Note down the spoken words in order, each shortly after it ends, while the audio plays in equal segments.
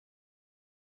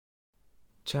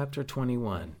Chapter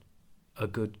 21. A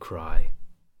Good Cry.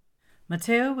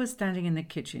 Matteo was standing in the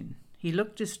kitchen. He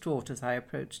looked distraught as I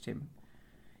approached him.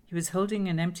 He was holding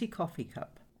an empty coffee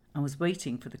cup and was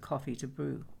waiting for the coffee to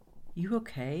brew. "You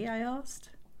okay?" I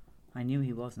asked. I knew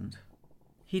he wasn't.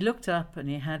 He looked up and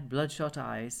he had bloodshot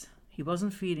eyes. He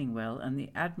wasn't feeling well, and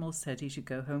the Admiral said he should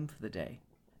go home for the day.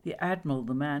 The Admiral,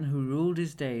 the man who ruled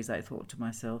his days, I thought to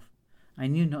myself. I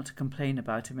knew not to complain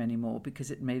about him any more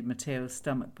because it made Matteo's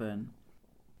stomach burn.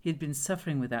 He had been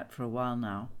suffering with that for a while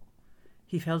now.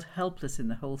 He felt helpless in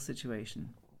the whole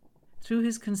situation. Through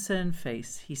his concerned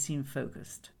face, he seemed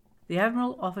focused. The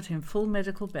Admiral offered him full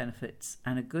medical benefits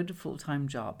and a good full-time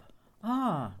job.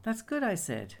 "Ah, that's good," I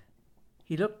said.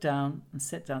 He looked down and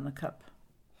set down the cup.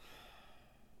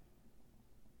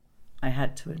 I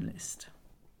had to enlist.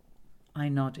 I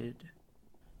nodded.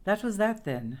 That was that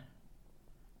then.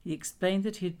 He explained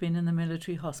that he had been in the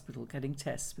military hospital getting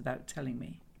tests without telling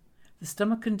me. The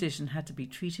stomach condition had to be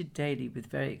treated daily with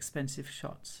very expensive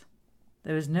shots.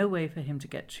 There was no way for him to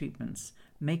get treatments,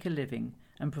 make a living,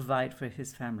 and provide for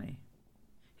his family.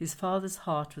 His father's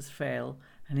heart was frail,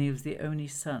 and he was the only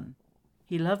son.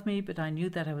 He loved me, but I knew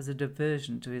that I was a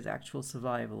diversion to his actual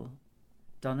survival.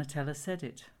 Donatella said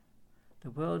it. The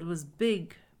world was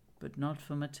big, but not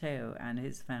for Matteo and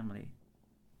his family.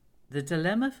 The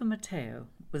dilemma for Matteo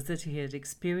was that he had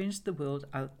experienced the world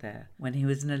out there when he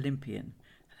was an Olympian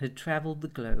and had travelled the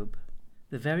globe,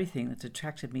 the very thing that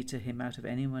attracted me to him out of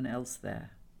anyone else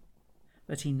there.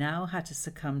 But he now had to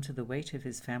succumb to the weight of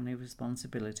his family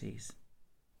responsibilities.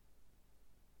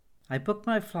 I booked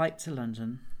my flight to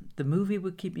London. The movie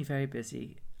would keep me very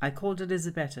busy. I called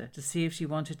Elisabetta to see if she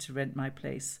wanted to rent my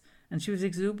place, and she was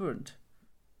exuberant.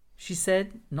 She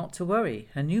said not to worry.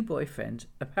 Her new boyfriend,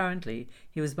 apparently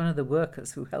he was one of the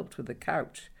workers who helped with the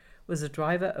couch, was a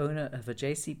driver-owner of a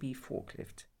JCB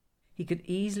forklift. He could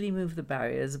easily move the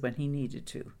barriers when he needed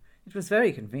to. It was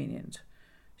very convenient.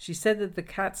 She said that the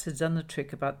cats had done the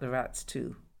trick about the rats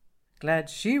too. Glad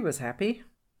she was happy.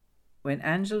 When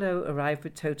Angelo arrived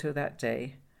with Toto that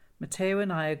day, Matteo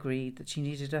and I agreed that she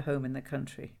needed a home in the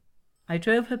country. I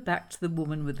drove her back to the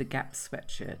woman with the Gap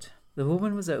sweatshirt. The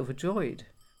woman was overjoyed.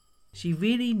 She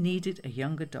really needed a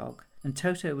younger dog, and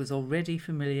Toto was already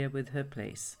familiar with her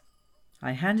place.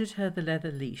 I handed her the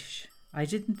leather leash. I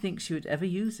didn't think she would ever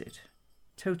use it.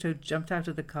 Toto jumped out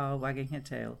of the car, wagging her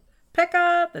tail.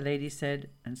 "Pekka!" the lady said,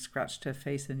 and scratched her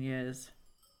face and ears.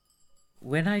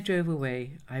 When I drove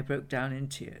away, I broke down in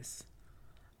tears.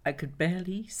 I could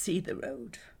barely see the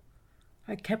road.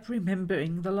 I kept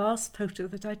remembering the last photo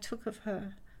that I took of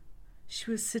her.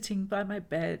 She was sitting by my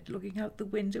bed, looking out the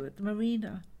window at the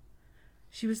marina.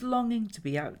 She was longing to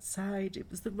be outside.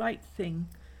 It was the right thing.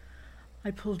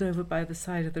 I pulled over by the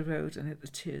side of the road and let the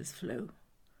tears flow.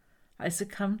 I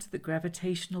succumbed to the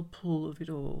gravitational pull of it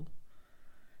all.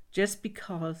 Just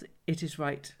because it is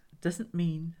right doesn't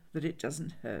mean that it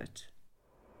doesn't hurt.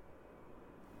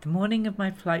 The morning of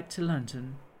my flight to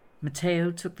London,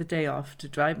 Matteo took the day off to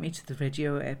drive me to the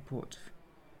Reggio airport.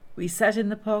 We sat in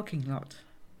the parking lot.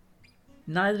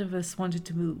 Neither of us wanted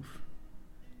to move.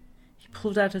 He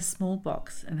pulled out a small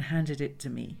box and handed it to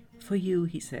me. "For you,"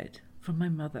 he said, "from my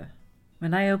mother."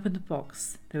 When I opened the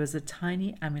box, there was a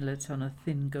tiny amulet on a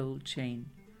thin gold chain,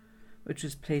 which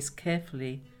was placed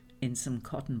carefully in some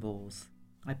cotton balls.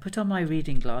 I put on my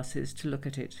reading glasses to look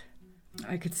at it.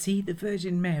 I could see the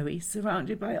Virgin Mary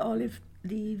surrounded by olive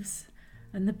leaves,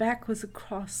 and the back was a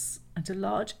cross and a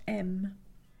large M.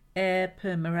 "E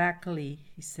per miracoli,"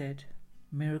 he said.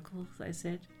 "Miracles," I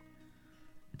said,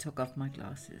 and took off my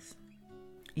glasses.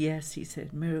 "Yes," he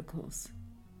said, "miracles."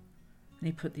 And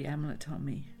he put the amulet on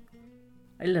me.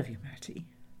 "I love you, Matty.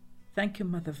 Thank your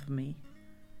mother for me."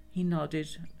 He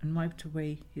nodded and wiped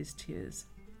away his tears.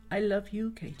 "I love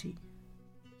you, Katie."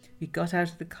 We got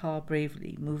out of the car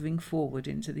bravely, moving forward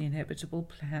into the inevitable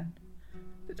plan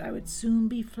that I would soon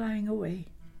be flying away.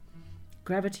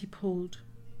 Gravity pulled.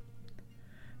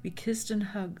 We kissed and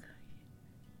hugged.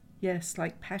 Yes,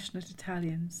 like passionate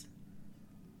Italians.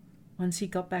 Once he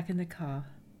got back in the car,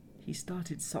 he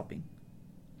started sobbing.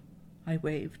 I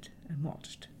waved and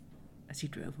watched as he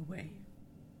drove away.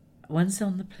 Once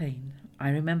on the plane, I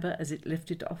remember as it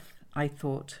lifted off, I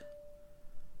thought,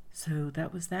 so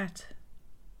that was that.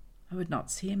 I would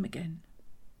not see him again.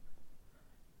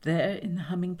 There in the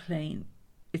humming plane,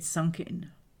 it sunk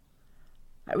in.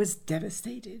 I was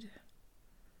devastated.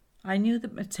 I knew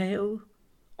that Matteo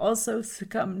also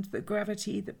succumbed to the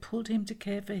gravity that pulled him to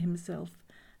care for himself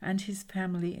and his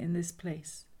family in this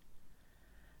place.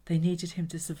 They needed him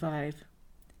to survive.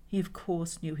 He, of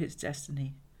course, knew his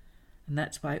destiny, and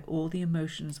that's why all the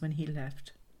emotions when he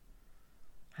left.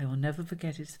 I will never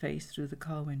forget his face through the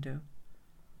car window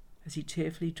as he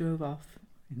tearfully drove off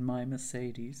in my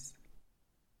Mercedes.